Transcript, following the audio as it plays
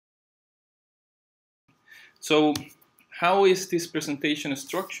So how is this presentation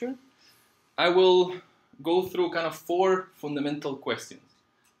structured? I will go through kind of 4 fundamental questions.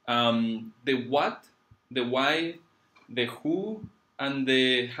 The what, the why, the who, and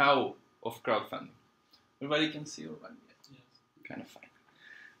the how of crowdfunding. Everybody can see all right? Yes. Kind of fine.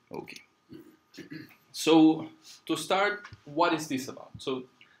 Okay. So to start, what is this about? So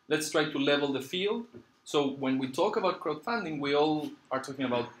let's try to level the field. So when we talk about crowdfunding, we all are talking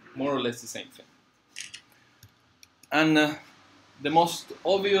about more or less the same thing. And the most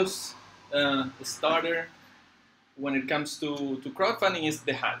obvious starter when it comes to crowdfunding is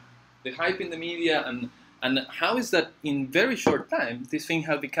the hype. The hype in the media, and how is that in very short time, this thing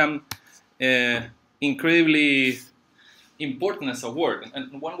has become incredibly important as a word.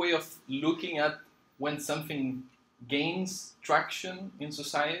 And one way of looking at when something gains traction in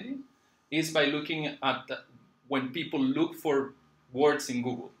society is by looking at when people look for words in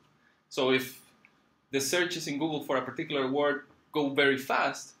Google. So if the searches in Google for a particular word go very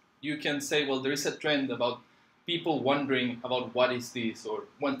fast, you can say, well, there is a trend about people wondering about what is this or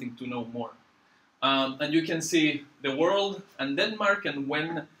wanting to know more. And you can see the world and Denmark and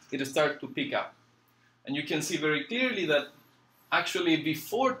when it started to pick up. And you can see very clearly that actually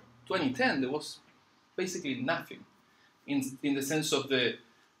before 2010, there was basically nothing in the sense of the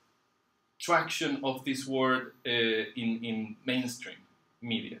traction of this word in mainstream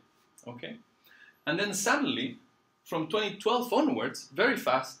media, okay? And then suddenly, from 2012 onwards, very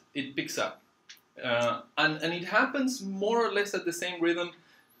fast, it picks up. And it happens more or less at the same rhythm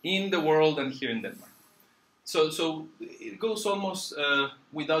in the world and here in Denmark. So it goes almost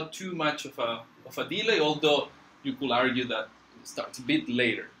without too much of a delay, although you could argue that it starts a bit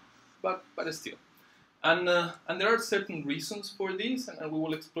later, but still. And there are certain reasons for this, and we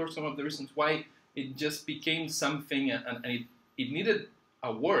will explore some of the reasons why it just became something, and it needed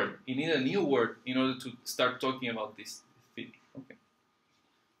a word, it needed a new word in order to start talking about this thing. Okay.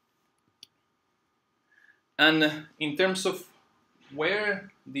 And in terms of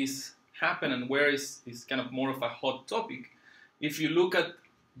where this happened and where is kind of more of a hot topic, if you look at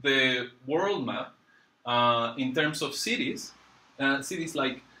the world map in terms of cities, cities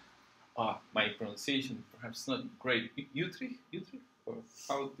like my pronunciation perhaps not great. Utrecht, or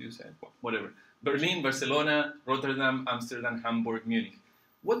how do you say it? Well, whatever. Berlin, Barcelona, Rotterdam, Amsterdam, Hamburg, Munich.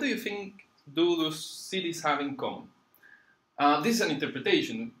 What do you think do those cities have in common? This is an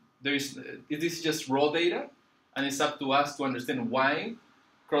interpretation. This is just raw data, and it's up to us to understand why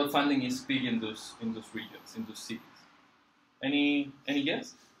crowdfunding is big in those regions, in those cities. Any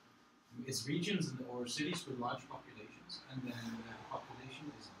guess? It's regions or cities with large populations, and then the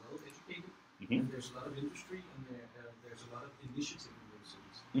population is well educated, and there's a lot of industry, and there's a lot of initiative in those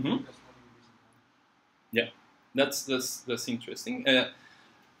cities. That's one of the reasons why. Yeah, that's interesting.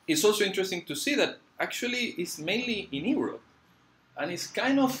 It's also interesting to see that actually it's mainly in Europe, and it's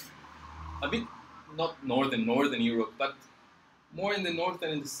kind of a bit not northern Europe, but more in the north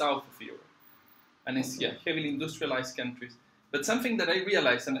and in the south of Europe, and it's heavily industrialized countries. But something that I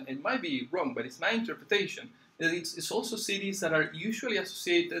realized, and it might be wrong, but it's my interpretation, that it's also cities that are usually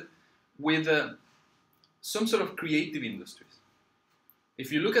associated with some sort of creative industries.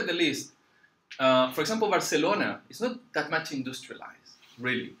 If you look at the list, for example, Barcelona is not that much industrialized,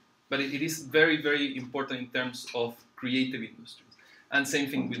 really, but it is very, very important in terms of creative industries. And same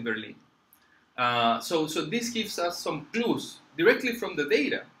thing with Berlin. So this gives us some clues directly from the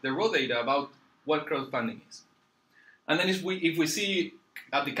data, the raw data, about what crowdfunding is. And then if we see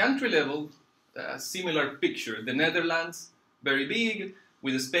at the country level, a similar picture. The Netherlands, very big,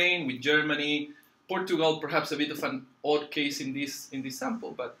 with Spain, with Germany, Portugal, perhaps a bit of an odd case in this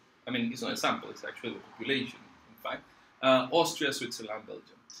sample, but I mean, it's not a sample, it's actually the population, in fact. Austria, Switzerland,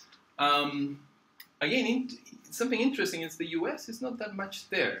 Belgium. Again, something interesting is the US is not that much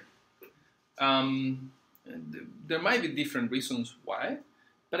there. There might be different reasons why,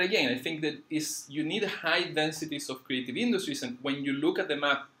 but again, I think that you need high densities of creative industries, and when you look at the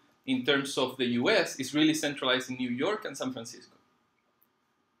map in terms of the US, it's really centralized in New York and San Francisco.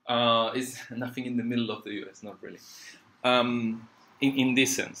 It's nothing in the middle of the US, not really, in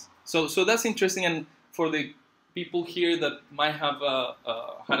this sense. So that's interesting, and for the people here that might have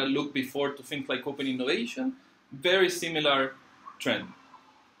had a look before to things like open innovation, very similar trend.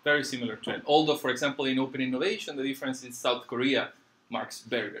 Very similar trend. Although, for example, in open innovation, the difference is South Korea marks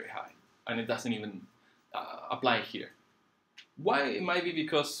very, very high, and it doesn't even apply here. Why? It might be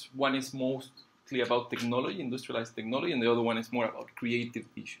because one is mostly about technology, industrialized technology, and the other one is more about creative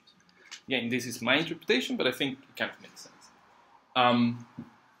issues. Again, this is my interpretation, but I think it kind of makes sense.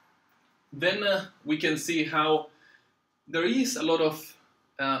 Then we can see how there is a lot of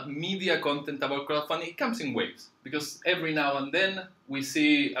media content about crowdfunding, it comes in waves, because every now and then we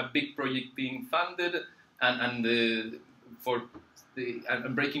see a big project being funded and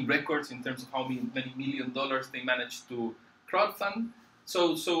breaking records in terms of how many $1 million they managed to crowdfund.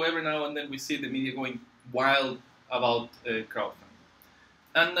 So every now and then we see the media going wild about crowdfunding.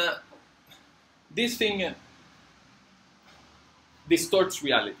 And this thing distorts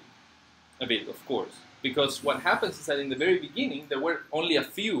reality a bit, of course, because what happens is that in the very beginning there were only a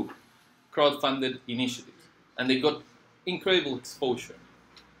few crowdfunded initiatives, and they got incredible exposure.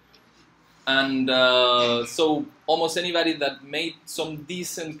 And so almost anybody that made some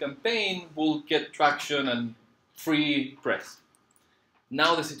decent campaign will get traction and free press.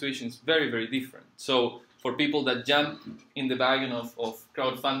 Now the situation is very, very different. So for people that jump in the wagon of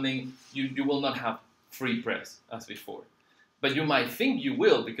crowdfunding, you will not have free press as before. But you might think you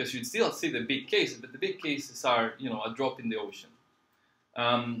will, because you still see the big cases, but the big cases are, a drop in the ocean.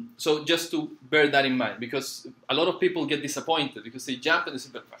 So just to bear that in mind, because a lot of people get disappointed because they jump and they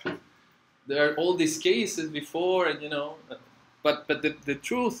say, but there are all these cases before, and but the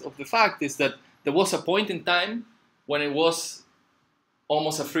truth of the fact is that there was a point in time when it was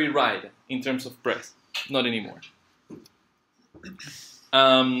almost a free ride in terms of press. Not anymore.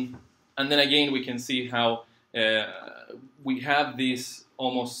 And then again, we can see how we have these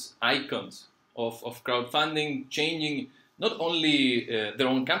almost icons of crowdfunding changing not only their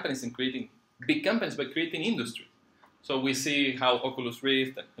own companies and creating big companies, but creating industry. So we see how Oculus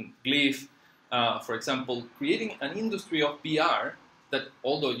Rift and Glyph, for example, creating an industry of VR that,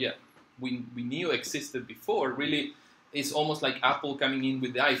 although, we knew existed before, really is almost like Apple coming in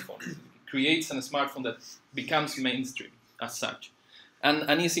with the iPhone. It creates a smartphone that becomes mainstream as such.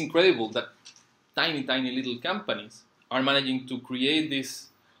 And it's incredible that tiny, tiny little companies are managing to create these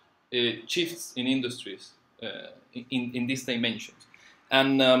shifts in industries in these dimensions.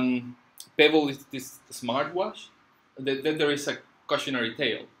 And Pebble is this smartwatch. Then there is a cautionary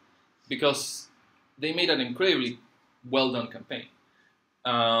tale, because they made an incredibly well-done campaign.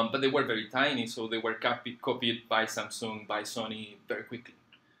 But they were very tiny, so they were copied by Samsung, by Sony very quickly.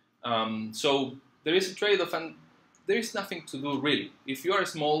 So there is a trade-off, and there is nothing to do really. If you are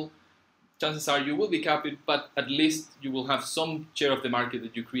small, chances are you will be copied, but at least you will have some share of the market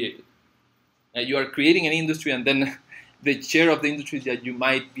that you created. You are creating an industry, and then the share of the industry that you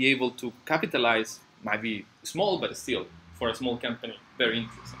might be able to capitalize might be small, but still, for a small company, very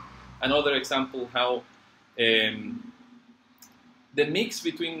interesting. Another example how the mix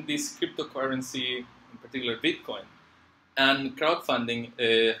between this cryptocurrency, in particular Bitcoin, and crowdfunding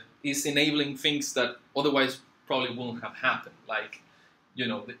is enabling things that otherwise probably wouldn't have happened, like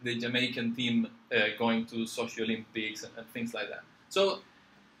the Jamaican team going to Sochi Olympics and things like that. So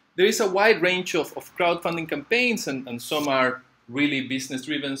there is a wide range of crowdfunding campaigns, and some are really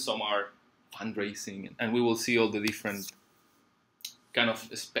business-driven, some are fundraising, and we will see all the different kind of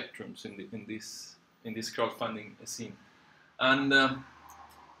spectrums in this crowdfunding scene. And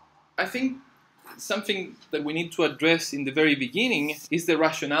I think something that we need to address in the very beginning is the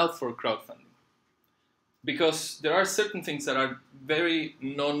rationale for crowdfunding. Because there are certain things that are very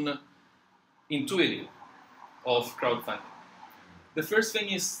non-intuitive of crowdfunding. The first thing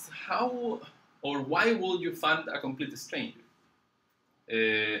is how or why would you fund a complete stranger?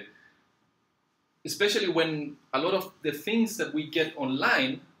 Especially when a lot of the things that we get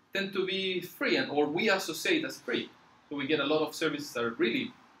online tend to be free, or we associate as free. So we get a lot of services that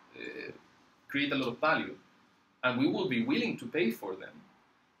really create a lot of value, and we will be willing to pay for them,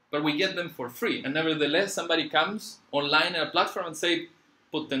 but we get them for free. And nevertheless, somebody comes online at a platform and say,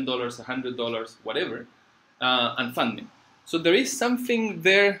 put $10, $100, whatever, and fund me. So there is something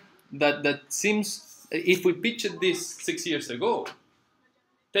there that seems, if we pitched this 6 years ago,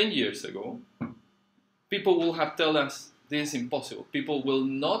 10 years ago, people will have told us this is impossible. People will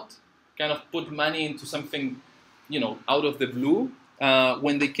not kind of put money into something, out of the blue,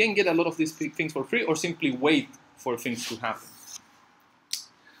 when they can get a lot of these things for free, or simply wait for things to happen.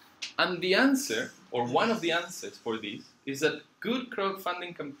 And the answer, or one of the answers for this, is that good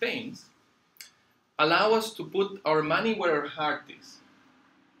crowdfunding campaigns allow us to put our money where our heart is.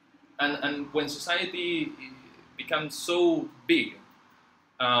 And when society becomes so big,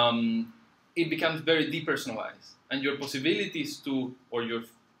 it becomes very depersonalized. And your possibilities to, or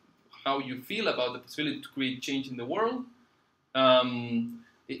how you feel about the possibility to create change in the world,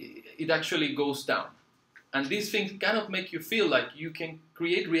 it actually goes down. And these things kind of make you feel like you can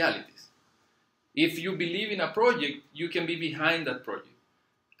create realities. If you believe in a project, you can be behind that project.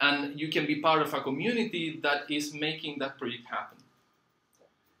 And you can be part of a community that is making that project happen.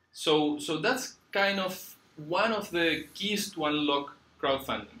 So that's kind of one of the keys to unlock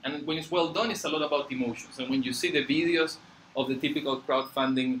crowdfunding. And when it's well done, it's a lot about emotions. And when you see the videos of the typical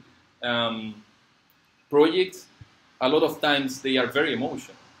crowdfunding projects, a lot of times they are very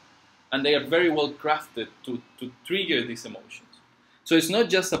emotional. And they are very well crafted to trigger these emotions. So it's not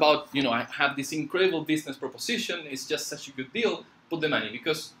just about, I have this incredible business proposition, it's just such a good deal, put the money.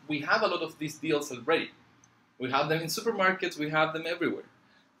 Because we have a lot of these deals already. We have them in supermarkets, we have them everywhere.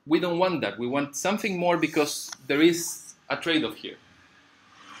 We don't want that. We want something more because there is a trade-off here.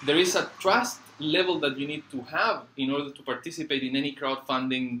 There is a trust level that you need to have in order to participate in any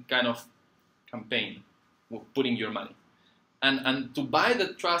crowdfunding kind of campaign, putting your money. And to buy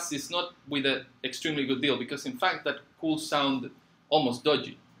that trust is not with an extremely good deal, because in fact that could sound almost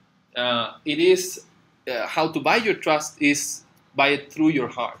dodgy. It is how to buy your trust is buy it through your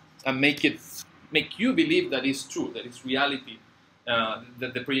heart and make you believe that it's true, that it's reality,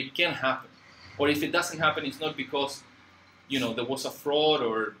 that the project can happen. Or if it doesn't happen, it's not because there was a fraud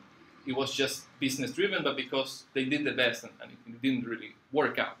or it was just business driven, but because they did the best and it didn't really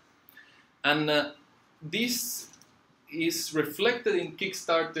work out. And this is reflected in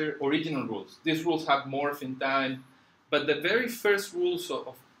Kickstarter original rules. These rules have morphed in time, but the very first rules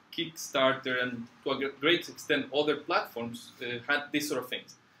of Kickstarter and to a great extent other platforms had these sort of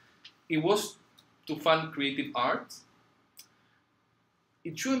things. It was to fund creative art.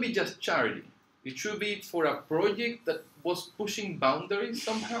 It shouldn't be just charity. It should be for a project that was pushing boundaries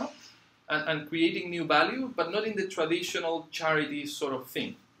somehow and creating new value, but not in the traditional charity sort of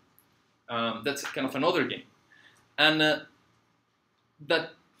thing. That's kind of another game. And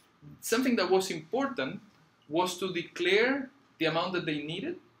that something that was important was to declare the amount that they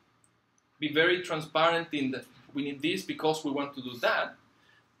needed, be very transparent in that we need this because we want to do that,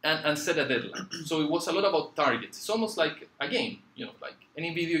 and set a deadline. So it was a lot about targets. It's almost like a game, like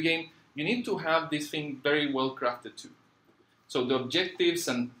any video game, you need to have this thing very well crafted too. So the objectives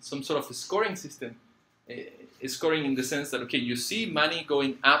and some sort of a scoring system, scoring in the sense that, okay, you see money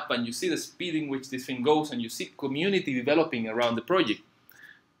going up and you see the speed in which this thing goes and you see community developing around the project.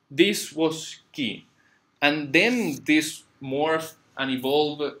 This was key. And then this morphed and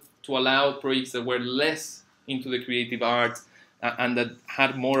evolved to allow projects that were less into the creative arts and that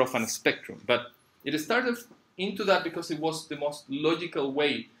had more of a spectrum. But it started into that because it was the most logical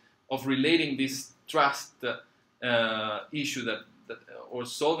way of relating this trust issue or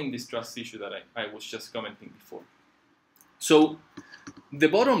solving this trust issue that I was just commenting before. So the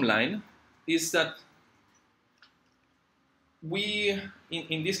bottom line is that we,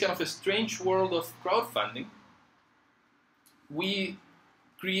 in this kind of a strange world of crowdfunding, we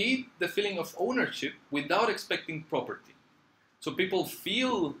create the feeling of ownership without expecting property. So people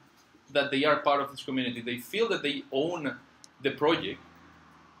feel that they are part of this community. They feel that they own the project,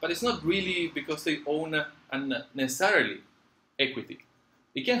 but it's not really because they own necessarily equity.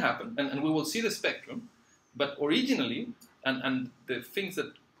 It can happen, and we will see the spectrum, but originally, and the things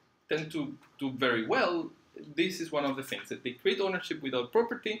that tend to do very well, this is one of the things, that they create ownership without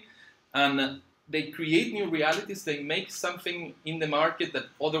property, and they create new realities. They make something in the market that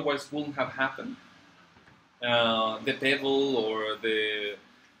otherwise wouldn't have happened. The Pebble or the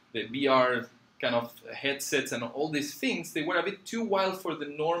VR kind of headsets and all these things, they were a bit too wild for the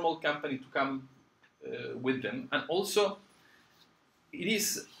normal company to come with them. And also, it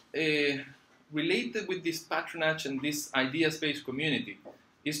is related with this patronage and this ideas-based community.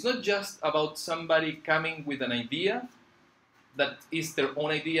 It's not just about somebody coming with an idea that is their own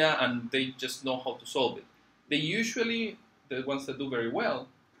idea and they just know how to solve it. They usually, the ones that do very well,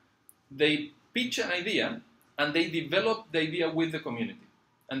 they pitch an idea and they develop the idea with the community.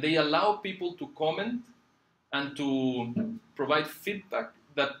 And they allow people to comment and to provide feedback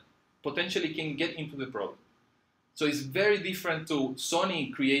that potentially can get into the product. So it's very different to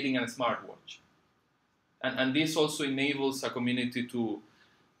Sony creating a smartwatch. And this also enables a community to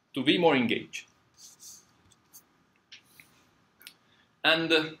be more engaged.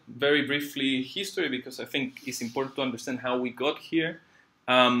 And very briefly, history, because I think it's important to understand how we got here.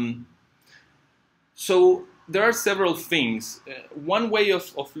 So there are several things. One way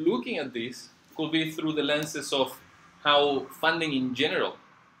of looking at this could be through the lenses of how funding in general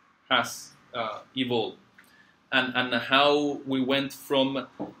has evolved. And how we went from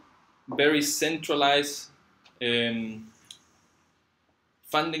very centralized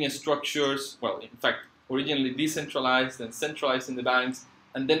funding structures, well, in fact, originally decentralized and centralized in the banks,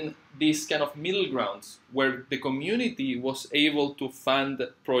 and then these kind of middle grounds where the community was able to fund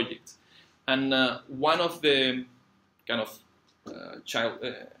projects. And one of the kind of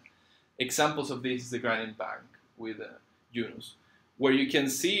examples of this is the Granite Bank with Yunus, where you can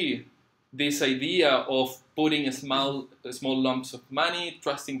see this idea of putting small lumps of money,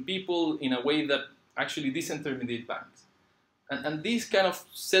 trusting people in a way that actually disintermediate banks. And this kind of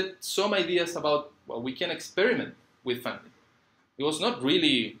set some ideas about, well, we can experiment with funding. It was not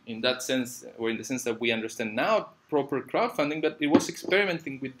really in that sense, or in the sense that we understand now, proper crowdfunding, but it was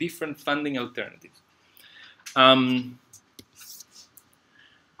experimenting with different funding alternatives. And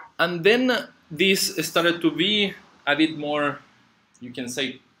then this started to be a bit more, you can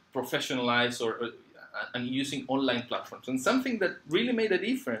say, professionalized and using online platforms. And something that really made a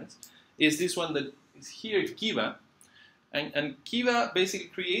difference is this one that is here, Kiva. And Kiva basically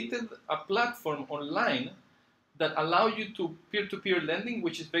created a platform online that allow you to peer-to-peer lending,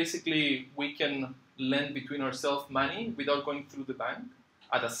 which is basically we can lend between ourselves money without going through the bank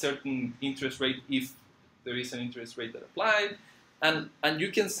at a certain interest rate if there is an interest rate that applied. And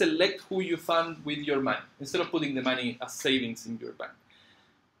you can select who you fund with your money instead of putting the money as savings in your bank.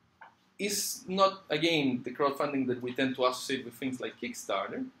 It's not, again, the crowdfunding that we tend to associate with things like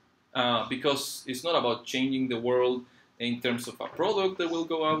Kickstarter, because it's not about changing the world in terms of a product that will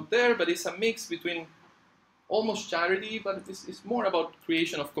go out there, but it's a mix between almost charity, but it's more about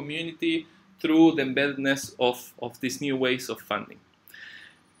creation of community through the embeddedness of these new ways of funding.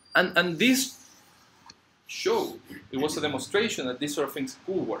 And this showed, it was a demonstration that these sort of things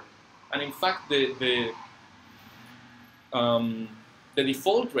could work. And in fact, the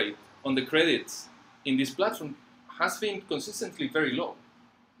default rate on the credits in this platform has been consistently very low.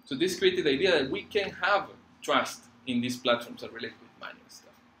 So this created the idea that we can have trust in these platforms that relate with money and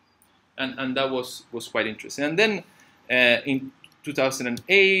stuff. And that was quite interesting. And then in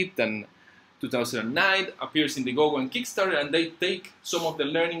 2008 and 2009 appears Indiegogo and Kickstarter, and they take some of the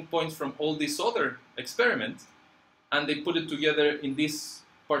learning points from all these other experiments and they put it together in this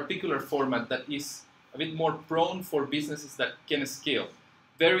particular format that is a bit more prone for businesses that can scale.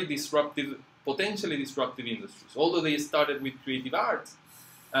 Very disruptive, potentially disruptive industries. Although they started with creative arts,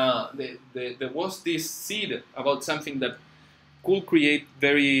 there was this seed about something that could create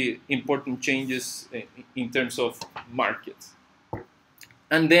very important changes in terms of markets.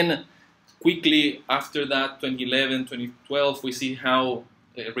 And then quickly after that, 2011, 2012, we see how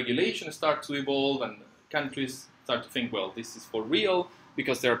regulation starts to evolve and countries start to think, well, this is for real,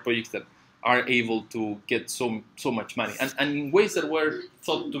 because there are projects that are able to get so much money, and in ways that were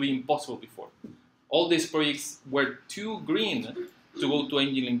thought to be impossible before. All these projects were too green to go to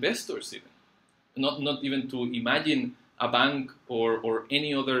angel investors even, not even to imagine a bank or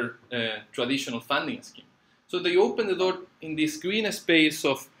any other traditional funding scheme. So they opened the door in this green space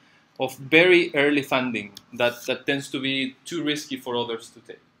of very early funding that tends to be too risky for others to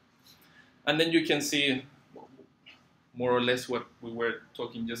take. And then you can see more or less what we were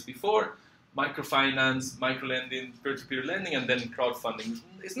talking just before: microfinance, microlending, peer-to-peer lending, and then crowdfunding.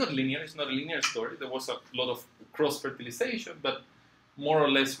 It's not linear, it's not a linear story. There was a lot of cross-fertilization, but more or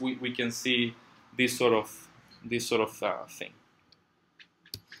less we can see this sort of thing.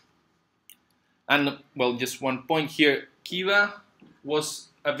 And well, just one point here, Kiva was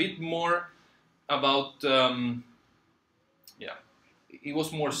a bit more about, it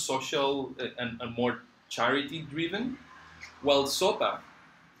was more social and more charity driven, while SOPA,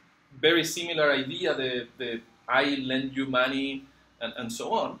 very similar idea, the I lend you money and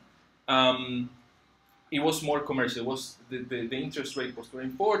so on. It was more commercial. It was the interest rate was very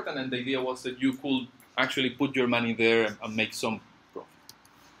important, and the idea was that you could actually put your money there and make some profit.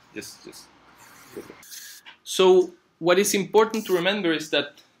 Just. So what is important to remember is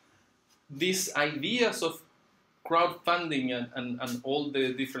that these ideas of crowdfunding and all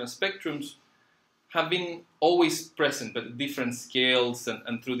the different spectrums have been always present, but at different scales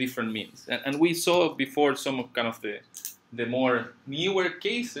and through different means. And we saw before some of kind of the more newer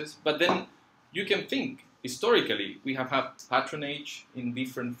cases, but then you can think historically we have had patronage in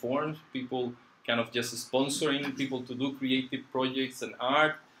different forms, people kind of just sponsoring people to do creative projects and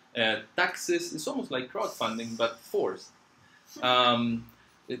art. Taxes is almost like crowdfunding, but forced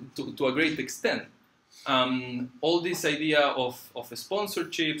to a great extent. All this idea of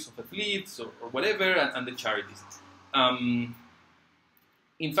sponsorships, of athletes or whatever, and the charities.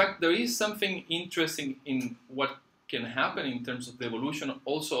 In fact, there is something interesting in what can happen in terms of the evolution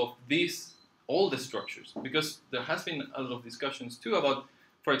also of all the structures, because there has been a lot of discussions too about,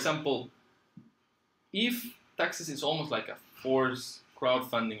 for example, if taxes is almost like a forced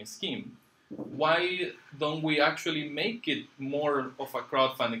crowdfunding scheme, why don't we actually make it more of a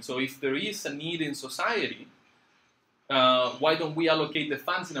crowdfunding? So if there is a need in society, why don't we allocate the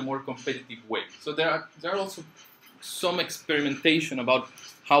funds in a more competitive way? So there are also some experimentation about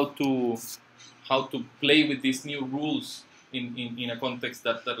how to play with these new rules in a context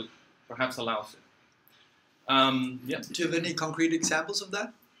that perhaps allows it. Yeah. Do you have any concrete examples of that?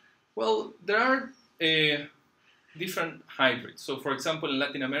 Well, there are different hybrids. So, for example, in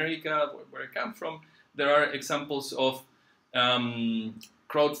Latin America, where I come from, there are examples of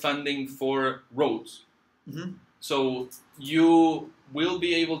crowdfunding for roads. Mm-hmm. So you will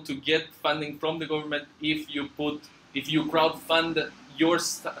be able to get funding from the government if you crowdfund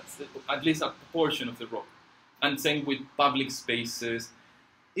at least a portion of the road. And same with public spaces.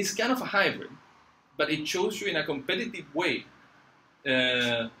 It's kind of a hybrid, but it shows you in a competitive way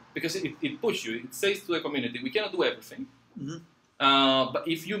because it pushes you. It says to the community, we cannot do everything. Mm-hmm. But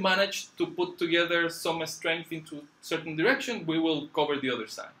if you manage to put together some strength into a certain direction, we will cover the other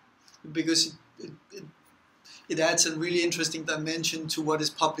side. Because it adds a really interesting dimension to what is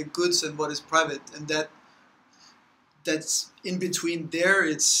public goods and what is private, and that's in between there.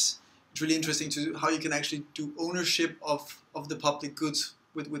 It's really interesting to how you can actually do ownership of the public goods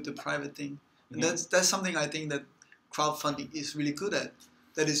with the private thing, and that's something I think that crowdfunding is really good at.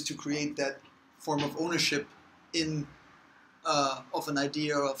 That is to create that form of ownership in of an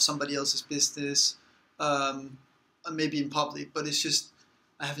idea or of somebody else's business, maybe in public, but it's just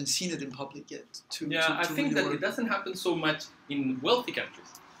I haven't seen it in public yet. I think that it doesn't happen so much in wealthy countries.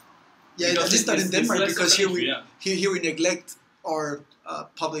 Yeah, at least not in Denmark, because here we neglect our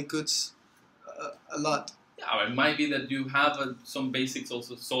public goods a lot. Yeah, it might be that you have some basics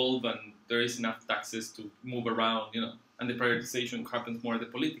also solved, and there is enough taxes to move around, and the prioritization happens more at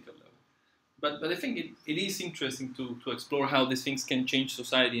the political level. But I think it is interesting to explore how these things can change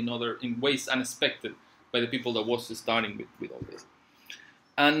society in ways unexpected by the people that was starting with all this.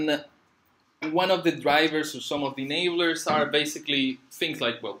 And one of the drivers or some of the enablers are basically things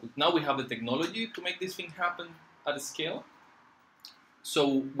like, well, now we have the technology to make this thing happen at a scale.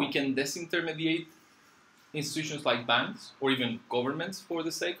 So we can disintermediate institutions like banks or even governments for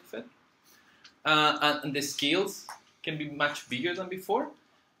the sake of it. And the scales can be much bigger than before.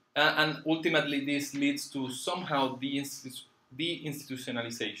 And ultimately, this leads to somehow the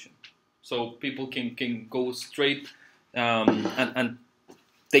institutionalization. So people can go straight and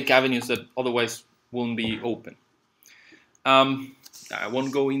take avenues that otherwise won't be open. I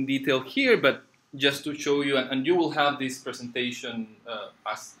won't go in detail here, but just to show you, and you will have this presentation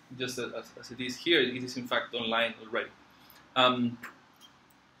as it is here. It is in fact online already.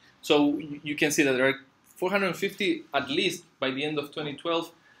 So you can see that there are 450, at least by the end of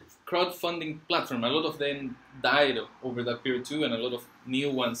 2012, crowdfunding platforms. A lot of them died over that period too, and a lot of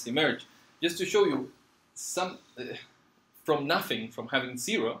new ones emerged. Just to show you some... from nothing, from having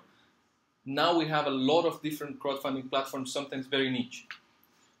zero, now we have a lot of different crowdfunding platforms, sometimes very niche.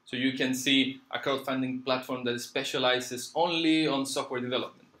 So you can see a crowdfunding platform that specializes only on software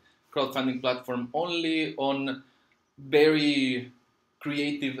development, crowdfunding platform only on very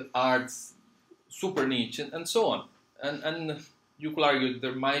creative arts, super niche, and so on. And you could argue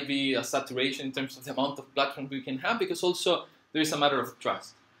there might be a saturation in terms of the amount of platforms we can have, because also there is a matter of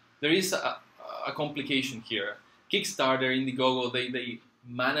trust. There is a complication here. Kickstarter, Indiegogo, they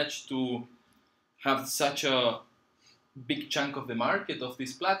managed to have such a big chunk of the market of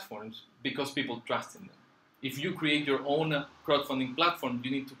these platforms because people trust in them. If you create your own crowdfunding platform,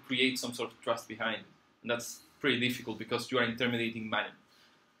 you need to create some sort of trust behind it. And that's pretty difficult because you are intermediating money.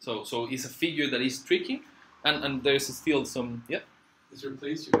 So it's a figure that is tricky, and there's still some, Is there a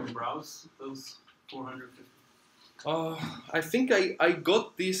place you can browse those 450? I think I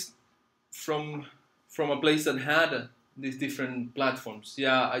got this from a place that had these different platforms.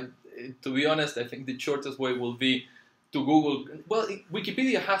 To be honest, I think the shortest way will be to Google. Well,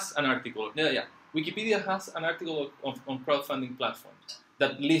 Wikipedia has an article. Wikipedia has an article on crowdfunding platforms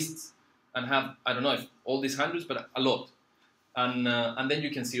that lists and have, I don't know if all these hundreds, but a lot. And then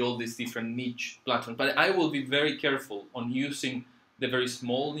you can see all these different niche platforms. But I will be very careful on using the very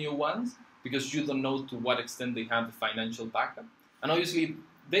small new ones, because you don't know to what extent they have the financial backup. And obviously,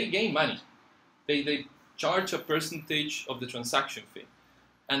 they gain money. They charge a percentage of the transaction fee.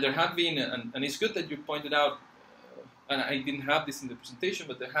 And there have been, and it's good that you pointed out, and I didn't have this in the presentation,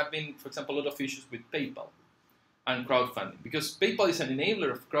 but there have been, for example, a lot of issues with PayPal and crowdfunding. Because PayPal is an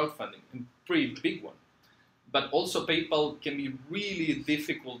enabler of crowdfunding, a pretty big one. But also PayPal can be really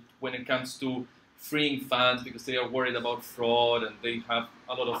difficult when it comes to freeing funds, because they are worried about fraud, and they have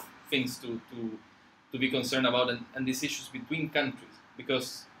a lot of things to be concerned about, and these issues between countries,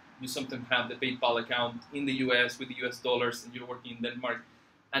 because you sometimes have the PayPal account in the US with the US dollars, and you're working in Denmark.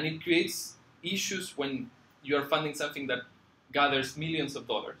 And it creates issues when you are funding something that gathers millions of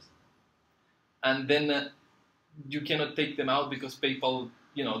dollars. And then you cannot take them out because PayPal,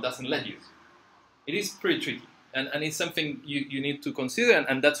 doesn't let you. It is pretty tricky. and it's something you need to consider,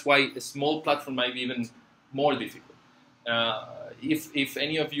 and that's why a small platform might be even more difficult. If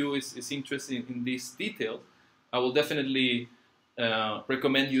any of you is interested in this detail, I will definitely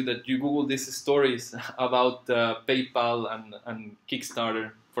recommend you that you Google these stories about PayPal and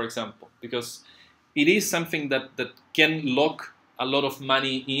Kickstarter, for example, because it is something that can lock a lot of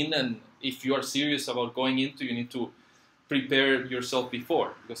money in, and if you are serious about going into, you need to prepare yourself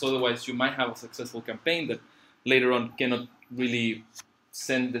before, because otherwise you might have a successful campaign that later on cannot really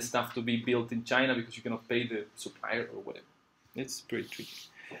send the stuff to be built in China because you cannot pay the supplier or whatever. It's pretty tricky.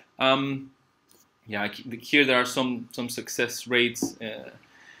 Yeah, here there are some success rates,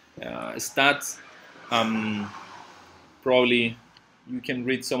 stats. Probably you can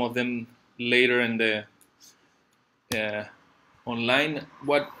read some of them later in the online.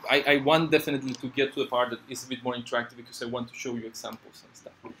 What I want definitely to get to the part that is a bit more interactive, because I want to show you examples and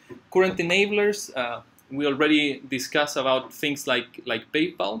stuff. Current enablers, we already discussed about things like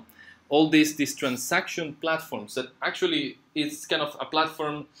PayPal. All these transaction platforms that actually it's kind of a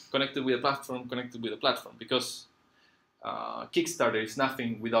platform connected with a platform connected with a platform, because Kickstarter is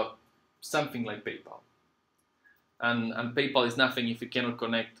nothing without something like PayPal. And PayPal is nothing if it cannot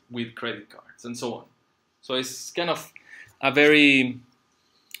connect with credit cards and so on. So it's kind of a very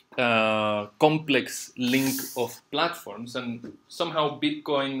complex link of platforms, and somehow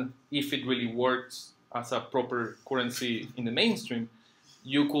Bitcoin, if it really works as a proper currency in the mainstream,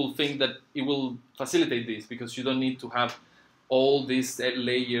 you could think that it will facilitate this, because you don't need to have all these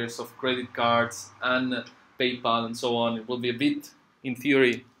layers of credit cards and PayPal and so on. It will be a bit, in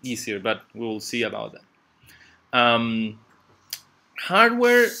theory, easier, but we will see about that.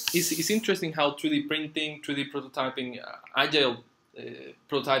 Hardware is interesting how 3D printing, 3D prototyping, agile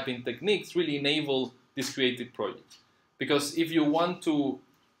prototyping techniques really enable these creative projects. Because if you want to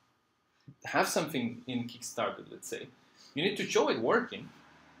have something in Kickstarter, let's say, you need to show it working.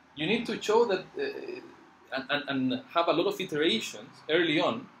 You need to show that and have a lot of iterations early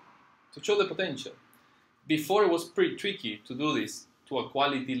on to show the potential. Before, it was pretty tricky to do this to a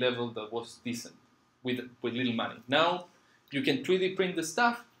quality level that was decent with little money. Now you can 3D print the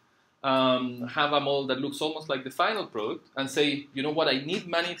stuff, have a model that looks almost like the final product, and say, you know what, I need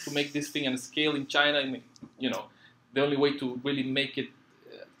money to make this thing and scale in China. And, you know, the only way to really make it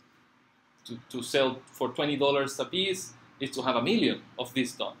to sell for $20 a piece is to have 1 million of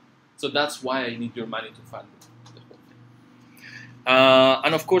this done. So that's why I need your money to fund the whole thing.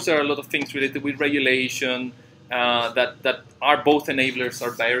 And of course, there are a lot of things related with regulation that are both enablers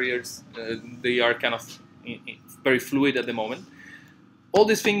or barriers. They are kind of very fluid at the moment. All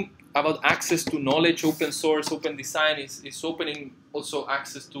this thing about access to knowledge, open source, open design is opening also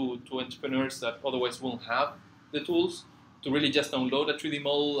access to entrepreneurs that otherwise won't have the tools to really just download a 3D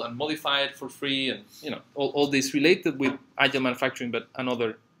model and modify it for free, and you know, all this related with agile manufacturing, but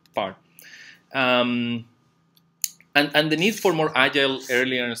another part. And the need for more agile,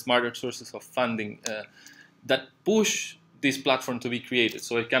 earlier, and smarter sources of funding that push this platform to be created.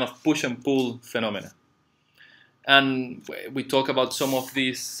 So it kind of push and pull phenomena. And we talked about some of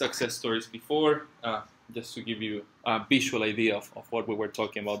these success stories before, just to give you a visual idea of what we were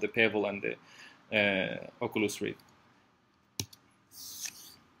talking about, the Pebble and the Oculus Rift.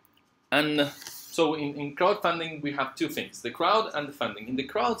 And so in crowdfunding, we have two things, the crowd and the funding. In the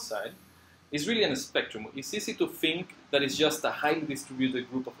crowd side, it's really on a spectrum. It's easy to think that it's just a highly distributed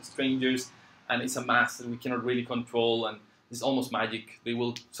group of strangers, and it's a mass that we cannot really control, and it's almost magic. They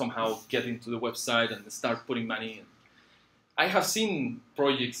will somehow get into the website and start putting money in. I have seen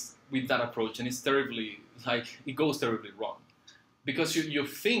projects with that approach, and it's terribly, it goes terribly wrong. Because you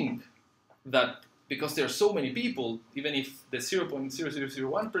think that because there are so many people, even if the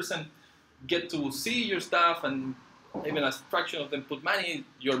 0.0001% get to see your stuff, and even a fraction of them put money,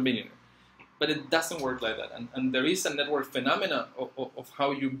 you're a millionaire. But it doesn't work like that. And there is a network phenomena of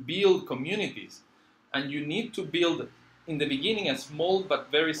how you build communities. And you need to build, in the beginning, a small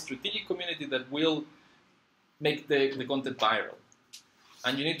but very strategic community that will make the content viral.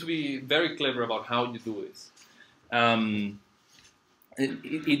 And you need to be very clever about how you do this.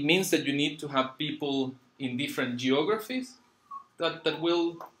 It means that you need to have people in different geographies that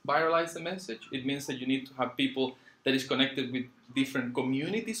will viralize the message. It means that you need to have people that is connected with different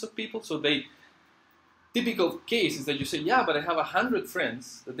communities of people. So typical case is that you say, yeah, but I have 100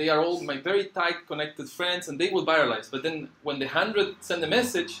 friends, that they are all my very tight connected friends, and they will viralize. But then when the 100 send a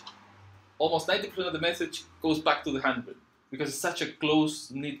message, almost 90% of the message goes back to the 100, because it's such a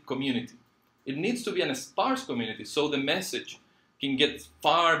close-knit community. It needs to be a sparse community, so the message can get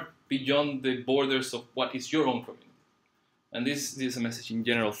far beyond the borders of what is your own community. And this is a message in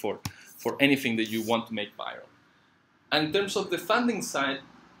general for anything that you want to make viral. And in terms of the funding side,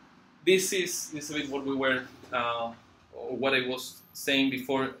 this is a bit what we were, or what I was saying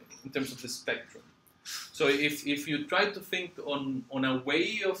before in terms of the spectrum. So if you try to think on a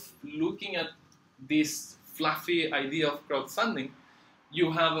way of looking at this fluffy idea of crowdfunding,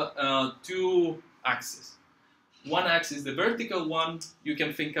 you have two axes. One axis, the vertical one, you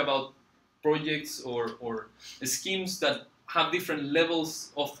can think about projects or schemes that have different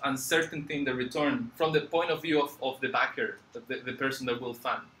levels of uncertainty in the return from the point of view of the backer, the person that will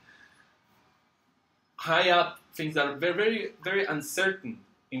fund. High up, things that are very, very, very uncertain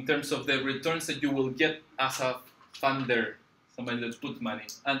in terms of the returns that you will get as a funder, somebody that puts money.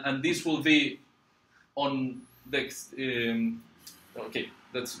 And this will be on the, okay,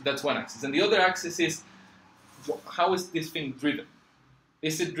 that's one axis. And the other axis is, how is this thing driven?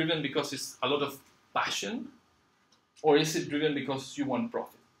 Is it driven because it's a lot of passion, or is it driven because you want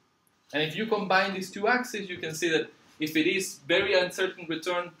profit? And if you combine these two axes, you can see that if it is very uncertain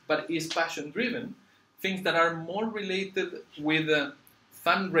return, but is passion driven, things that are more related with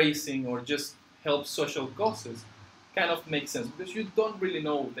fundraising or just help social causes kind of make sense, because you don't really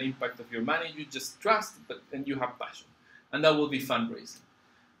know the impact of your money, you just trust, but then you have passion. And that will be fundraising.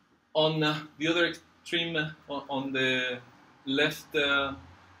 On the other extreme, on the left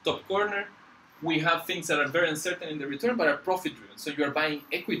top corner, we have things that are very uncertain in the return, but are profit-driven. So you are buying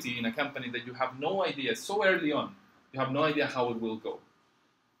equity in a company that you have no idea, so early on, you have no idea how it will go.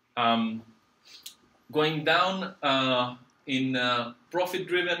 Going down in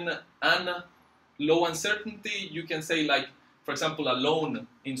profit-driven and low uncertainty, you can say, like, for example, a loan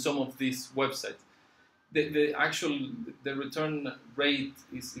in some of these websites. The return rate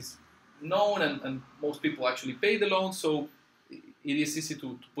is known, and most people actually pay the loan, so it is easy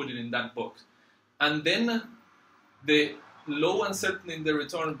to put it in that box. And then the low uncertainty in the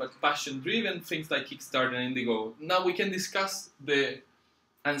return, but passion-driven, things like Kickstarter and Indigo. Now we can discuss the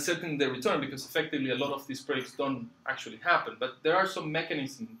uncertainty in the return, because effectively a lot of these projects don't actually happen. But there are some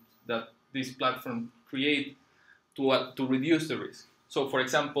mechanisms that these platforms create to reduce the risk. So for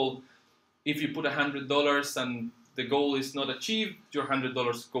example, if you put $100 and the goal is not achieved, your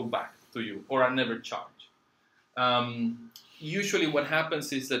 $100 go back to you or are never charged. Usually what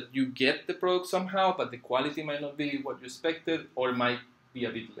happens is that you get the product somehow, but the quality might not be what you expected, or it might be a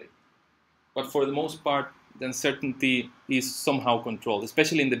bit late. But for the most part, the uncertainty is somehow controlled,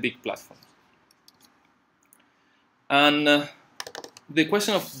 especially in the big platforms. And the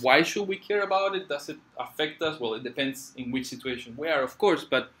question of why should we care about it, does it affect us? Well, it depends in which situation we are, of course,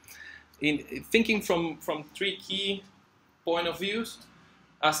 but in thinking from three key point of views,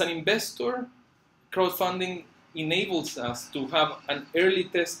 as an investor, crowdfunding enables us to have an early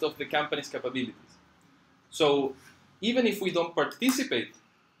test of the company's capabilities. So even if we don't participate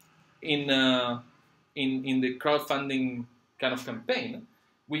in the crowdfunding kind of campaign,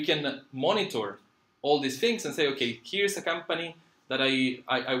 we can monitor all these things and say, okay, here's a company that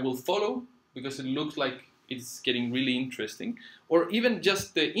I will follow because it looks like it's getting really interesting, or even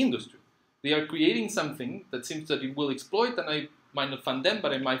just the industry. They are creating something that seems that it will exploit, and I might not fund them,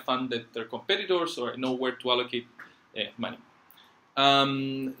 but I might fund their competitors, or I know where to allocate money.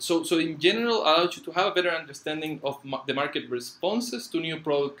 So in general, allows you to have a better understanding of the market responses to new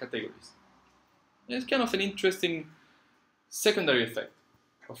product categories. And it's kind of an interesting secondary effect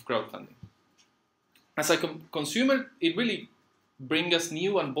of crowdfunding. As a consumer, it really brings us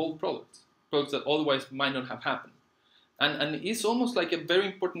new and bold products that otherwise might not have happened. And it's almost like a very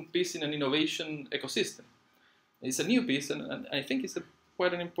important piece in an innovation ecosystem. It's a new piece, and I think it's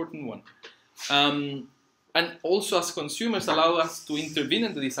quite an important one. And also, as consumers, allow us to intervene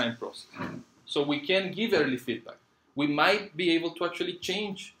in the design process. So we can give early feedback. We might be able to actually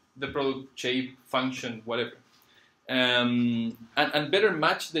change the product shape, function, whatever, and better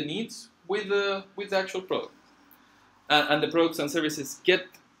match the needs with the actual product. And the products and services get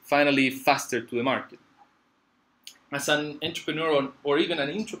finally faster to the market. As an entrepreneur or even an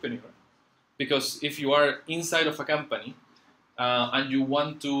intrapreneur, because if you are inside of a company and you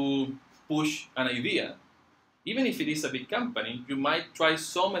want to push an idea, even if it is a big company, you might try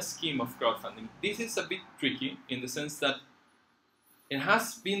some scheme of crowdfunding. This is a bit tricky in the sense that it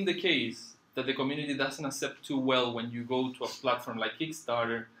has been the case that the community doesn't accept too well when you go to a platform like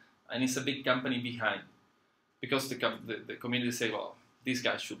Kickstarter and it's a big company behind. Because the community say, well, these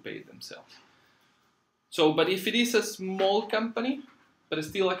guys should pay it themselves. So, but if it is a small company, but it's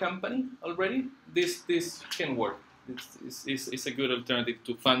still a company already, this can work. It's a good alternative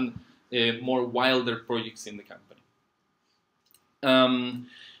to fund more wilder projects in the company.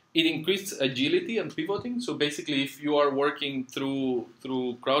 it increased agility and pivoting. So basically, if you are working through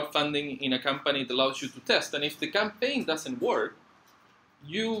crowdfunding in a company, it allows you to test. And if the campaign doesn't work,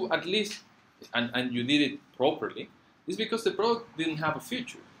 you at least, and you did it properly, is because the product didn't have a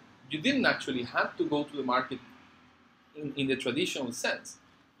future. You didn't actually have to go to the market in the traditional sense.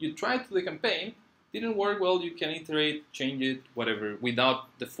 You tried to the campaign, didn't work well, you can iterate, change it, whatever,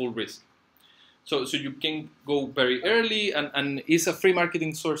 without the full risk. So you can go very early, and it's a free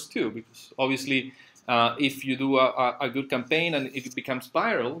marketing source too, because obviously if you do a good campaign and it becomes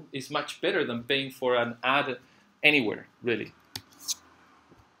viral, it's much better than paying for an ad anywhere, really.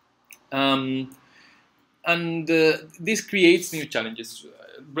 This creates new challenges.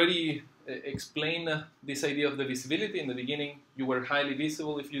 Already explain this idea of the visibility. In the beginning, you were highly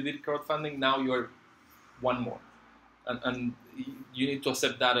visible if you did crowdfunding. Now you are one more. And you need to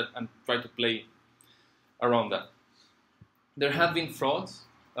accept that and try to play around that. There have been frauds,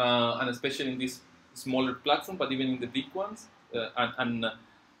 and especially in this smaller platform, but even in the big ones. And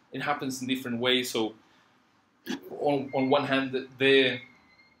it happens in different ways. So on one hand, the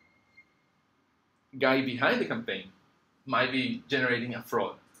guy behind the campaign might be generating a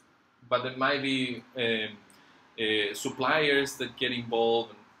fraud, but there might be suppliers that get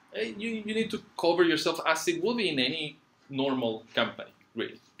involved. You need to cover yourself as it would be in any normal company,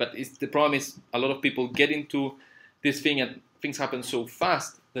 really. But the problem is a lot of people get into this thing and things happen so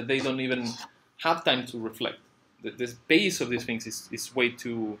fast that they don't even have time to reflect. The pace of these things is way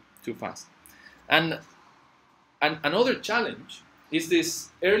too fast. And another challenge is this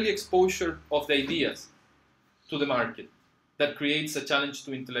early exposure of the ideas to the market that creates a challenge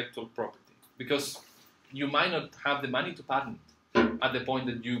to intellectual property, because you might not have the money to patent at the point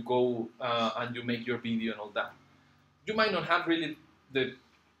that you go and you make your video and all that. You might not have really the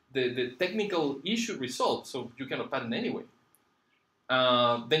technical issue resolved, so you cannot patent anyway.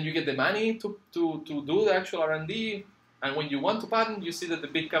 Then you get the money to do the actual R&D, and when you want to patent, you see that the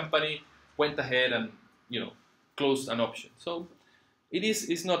big company went ahead and closed an option. So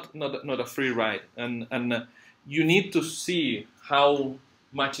it's not a free ride, and you need to see how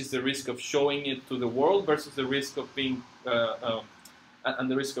much is the risk of showing it to the world versus the risk of being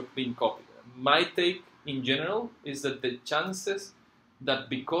and the risk of being copied. My take in general is that the chances that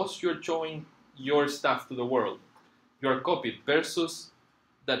because you're showing your stuff to the world, you are copied, versus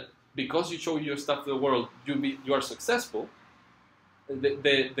that because you show your stuff to the world, you are successful,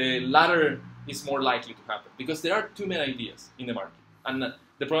 the latter is more likely to happen, because there are too many ideas in the market, and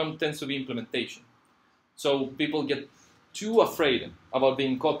the problem tends to be implementation. So people get too afraid about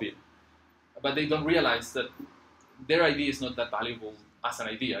being copied, but they don't realize that their idea is not that valuable as an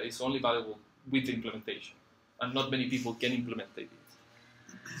idea. It's only valuable with the implementation, and not many people can implement ideas.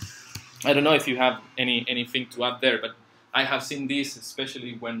 I don't know if you have anything to add there, but I have seen this,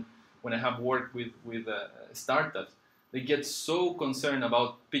 especially when I have worked with startups. They get so concerned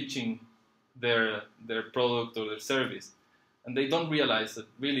about pitching their product or their service, and they don't realize that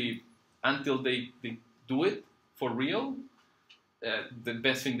really until they do it for real, the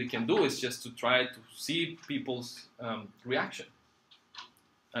best thing they can do is just to try to see people's reaction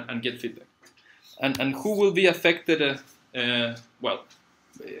and get feedback. And who will be affected? Well,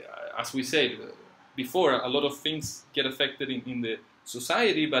 as we said before, a lot of things get affected in the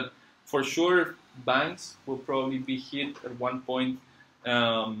society, but for sure banks will probably be hit at one point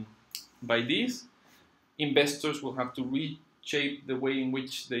by this. Investors will have to reshape the way in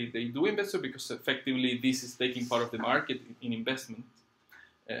which they do invest, because effectively this is taking part of the market in investment,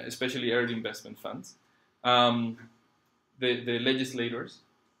 especially early investment funds. The legislators,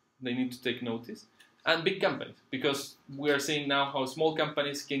 they need to take notice. And big companies, because we are seeing now how small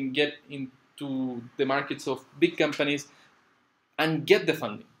companies can get into the markets of big companies and get the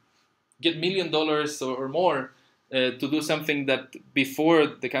funding, get $1 million or more to do something that before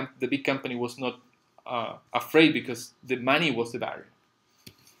the big company was not afraid, because the money was the barrier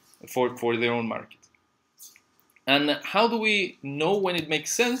for their own market. And how do we know when it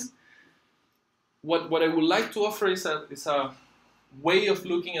makes sense? What I would like to offer is a way of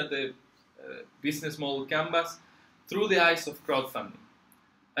looking at the business model canvas through the eyes of crowdfunding.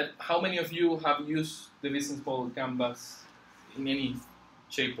 And how many of you have used the business model canvas in any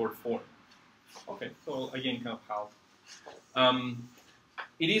shape or form? Okay, so again, kind of half.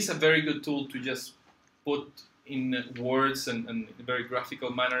 It is a very good tool to just put in words and in a very graphical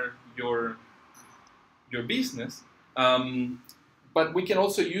manner your business, but we can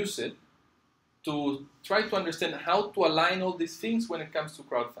also use it to try to understand how to align all these things when it comes to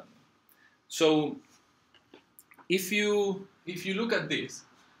crowdfunding. So if you look at this,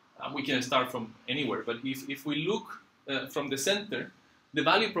 we can start from anywhere, but if we look from the center, the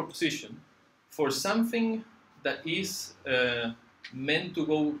value proposition for something that is meant to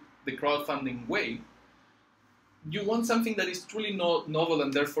go the crowdfunding way, you want something that is truly novel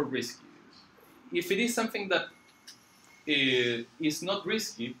and therefore risky. If it is something that is not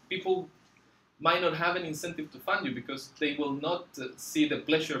risky, people might not have an incentive to fund you because they will not see the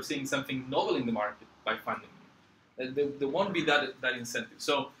pleasure of seeing something novel in the market by funding you. There won't be that incentive.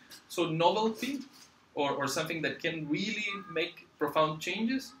 So novelty or something that can really make profound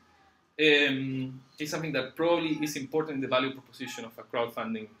changes is something that probably is important in the value proposition of a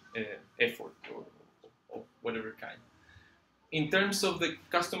crowdfunding effort or whatever kind. In terms of the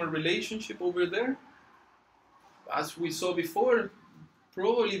customer relationship over there, as we saw before,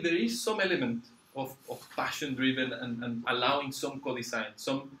 probably there is some element of passion-driven and allowing some co-design,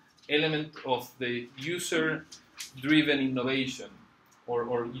 some element of the user-driven innovation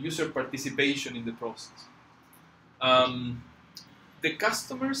or user participation in the process. The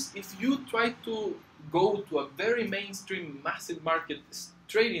customers, if you try to go to a very mainstream, massive market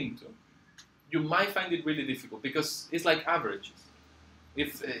straight into, you might find it really difficult because it's like averages.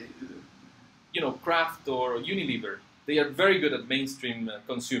 If Kraft or Unilever, they are very good at mainstream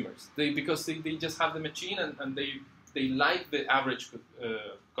consumers. Because they just have the machine and they like the average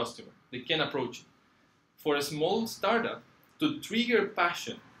customer. They can approach it. For a small startup, to trigger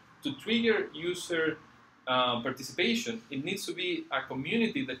passion, to trigger user participation, it needs to be a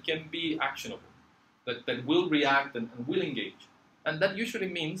community that can be actionable, that will react and will engage. And that usually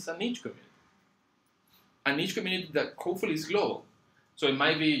means a niche community. A niche community that hopefully is global. So it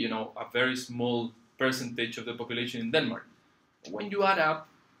might be, a very small percentage of the population in Denmark. When you add up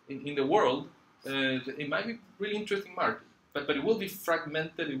in the world, it might be a really interesting market. But it will be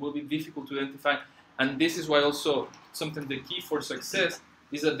fragmented, it will be difficult to identify. And this is why also something the key for success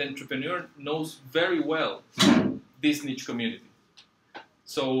is that the entrepreneur knows very well this niche community.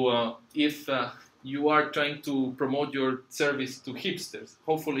 So if you are trying to promote your service to hipsters,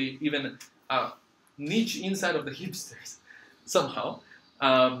 hopefully even a niche inside of the hipsters somehow,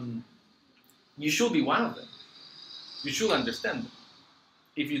 you should be one of them. You should understand them.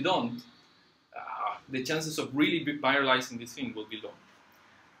 If you don't, the chances of really viralizing this thing will be low.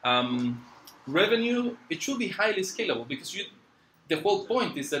 Revenue, it should be highly scalable because the whole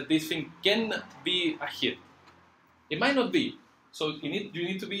point is that this thing can be a hit. It might not be, so you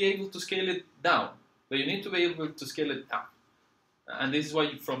need to be able to scale it down, but you need to be able to scale it up. And this is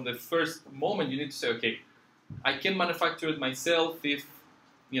why from the first moment you need to say, okay, I can manufacture it myself if,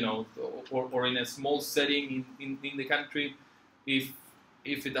 or in a small setting in the country, if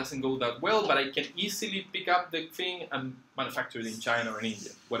it doesn't go that well, but I can easily pick up the thing and manufacture it in China or in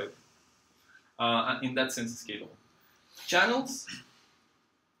India, whatever. And in that sense, scalable. Channels,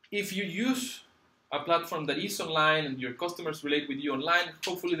 if you use a platform that is online and your customers relate with you online,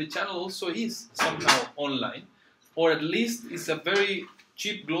 hopefully the channel also is somehow online, or at least it's a very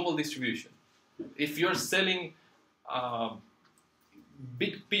cheap global distribution. If you're selling a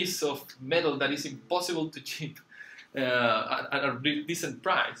big piece of metal that is impossible to chip at a decent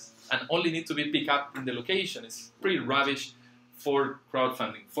price and only need to be picked up in the location, it's pretty rubbish for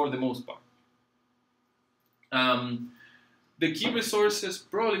crowdfunding, for the most part. The key resources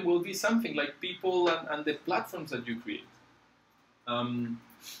probably will be something like people and the platforms that you create.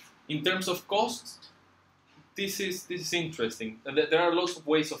 In terms of costs, this is interesting. There are lots of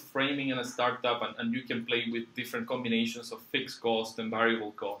ways of framing a startup, and you can play with different combinations of fixed cost and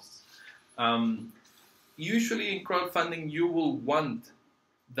variable costs. Usually in crowdfunding, you will want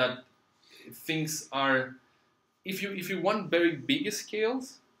that things are, if you want very big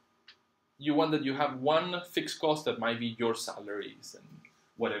scales, you want that you have one fixed cost that might be your salaries and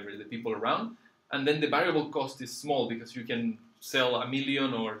whatever, the people around, and then the variable cost is small because you can sell 1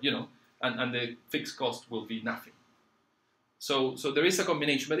 million or, and the fixed cost will be nothing. So there is a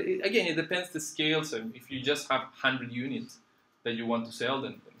combination, but again, it depends the scales, and if you just have 100 units that you want to sell,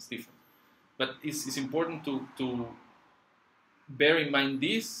 then it's different. But it's important to bear in mind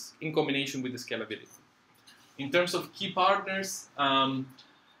this in combination with the scalability. In terms of key partners,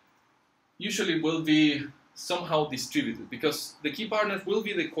 usually will be somehow distributed because the key partners will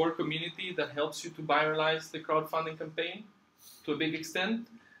be the core community that helps you to viralize the crowdfunding campaign to a big extent.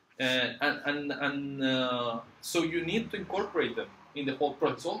 So you need to incorporate them in the whole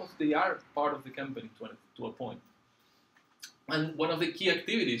process. Almost they are part of the company to a point. And one of the key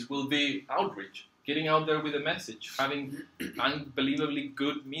activities will be outreach, getting out there with a message, having unbelievably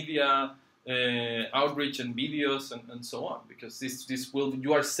good media outreach and videos and so on, because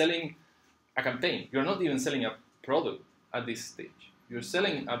you are selling a campaign. You're not even selling a product at this stage. You're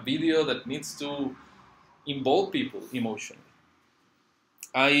selling a video that needs to involve people emotionally.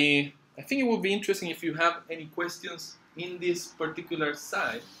 I think it would be interesting if you have any questions in this particular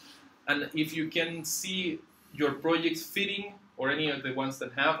side, and if you can see your projects fitting, or any of the ones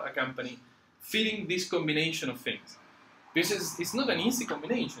that have a company, fitting this combination of things. Because it's not an easy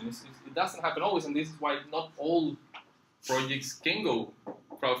combination. It doesn't happen always, and this is why not all projects can go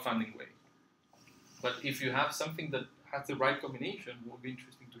crowdfunding way. But if you have something that has the right combination, it would be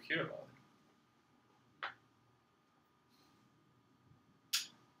interesting to hear about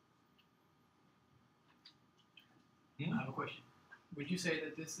it. I have a question. Would you say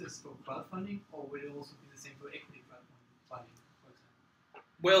that this is for crowdfunding, or would it also be the same for equity crowdfunding, for example?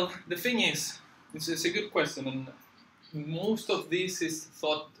 Well, the thing is, this is a good question, and most of this is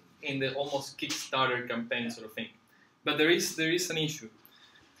thought in the almost Kickstarter campaign sort of thing. But there is an issue.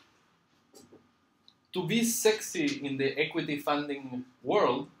 To be sexy in the equity funding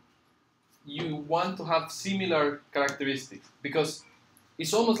world, you want to have similar characteristics, because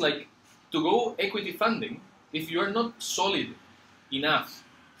it's almost like to go equity funding, if you're not solid enough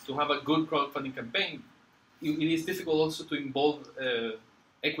to have a good crowdfunding campaign, it is difficult also to involve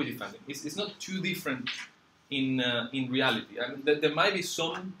equity funding. It's not too different in reality. I mean, there might be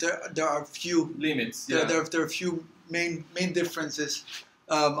some. There are few limits. Yeah. Yeah. There are few main differences.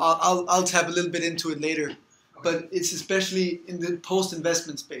 I'll tap a little bit into it later, but it's especially in the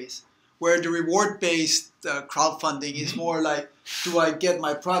post-investment space, where the reward-based crowdfunding is more like, do I get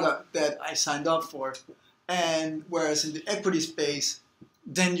my product that I signed up for? And whereas in the equity space,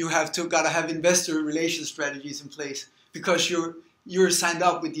 then you gotta have investor relation strategies in place, because you're signed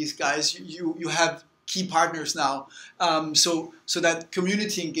up with these guys. You have key partners now, so that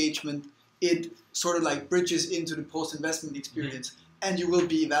community engagement, it sort of like bridges into the post-investment experience, and you will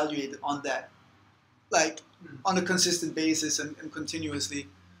be evaluated on that, like on a consistent basis and continuously.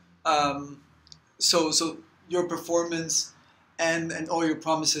 So your performance and all your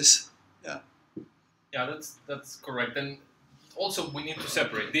promises. Yeah, that's correct. And also we need to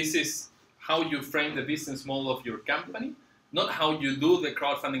separate. This is how you frame the business model of your company, not how you do the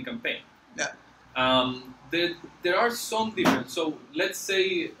crowdfunding campaign. Yeah. There are some differences. So let's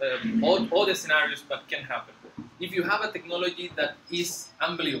say all the scenarios that can happen. If you have a technology that is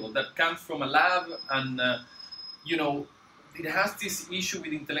unbelievable, that comes from a lab, and it has this issue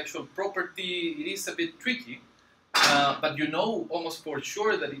with intellectual property, it is a bit tricky, but you know almost for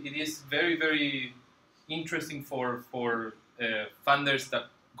sure that it is very, very interesting for funders that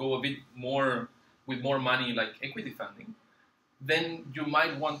go a bit more with more money, like equity funding, then you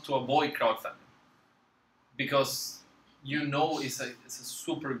might want to avoid crowdfunding, because it's a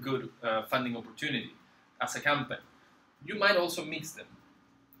super good funding opportunity as a company. You might also mix them.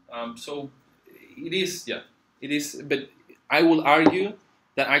 So it is, but I will argue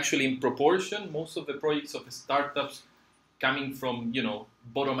that actually in proportion, most of the projects of startups coming from,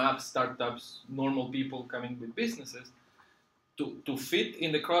 bottom-up startups, normal people coming with businesses, to fit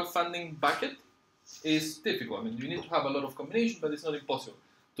in the crowdfunding bucket is difficult. I mean, you need to have a lot of combination, but it's not impossible.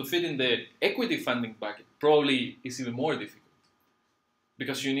 To fit in the equity funding bucket probably is even more difficult,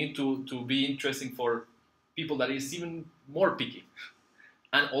 because you need to be interesting for people that is even more picky.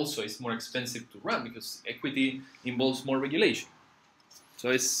 And also it's more expensive to run, because equity involves more regulation. So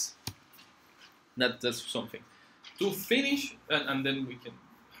that's something. To finish, and then we can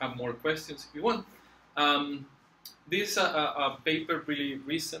have more questions if you want. This is a paper really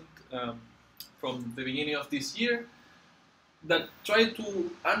recent, from the beginning of this year, that tried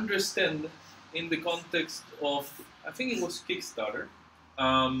to understand, in the context of, I think it was Kickstarter,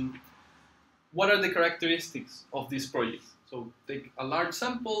 what are the characteristics of these projects. So take a large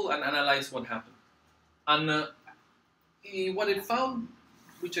sample and analyze what happened. And what it found,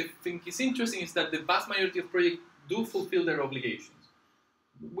 which I think is interesting, is that the vast majority of projects do fulfill their obligations,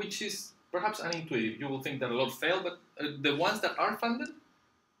 which is perhaps unintuitive. You will think that a lot fail, but the ones that are funded,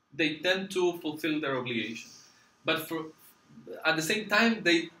 they tend to fulfill their obligations. But at the same time,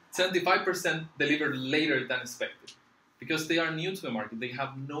 75% deliver later than expected, because they are new to the market. They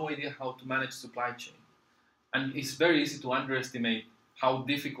have no idea how to manage supply chain. And it's very easy to underestimate how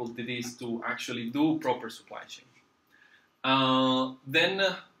difficult it is to actually do proper supply chain. Then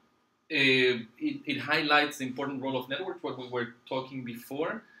it highlights the important role of networks, what we were talking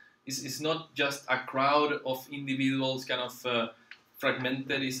before. It's not just a crowd of individuals kind of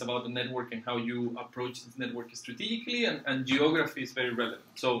fragmented. It's about the network and how you approach this network strategically, and geography is very relevant.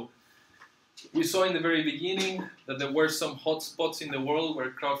 So we saw in the very beginning that there were some hotspots in the world where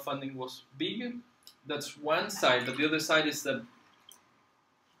crowdfunding was big. That's one side, but the other side is that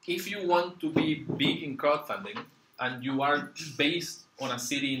if you want to be big in crowdfunding and you are based on a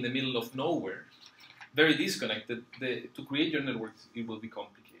city in the middle of nowhere, very disconnected, to create your networks, it will be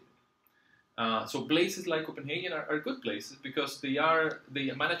complicated. So places like Copenhagen are good places because they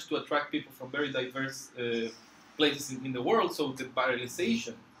manage to attract people from very diverse places in the world, so the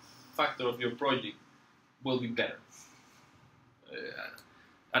viralization factor of your project will be better.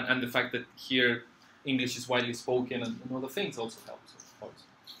 And the fact that here English is widely spoken and other things also helps, of course.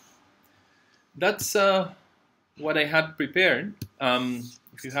 That's what I had prepared.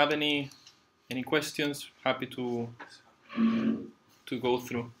 If you have any questions, happy to go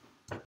through.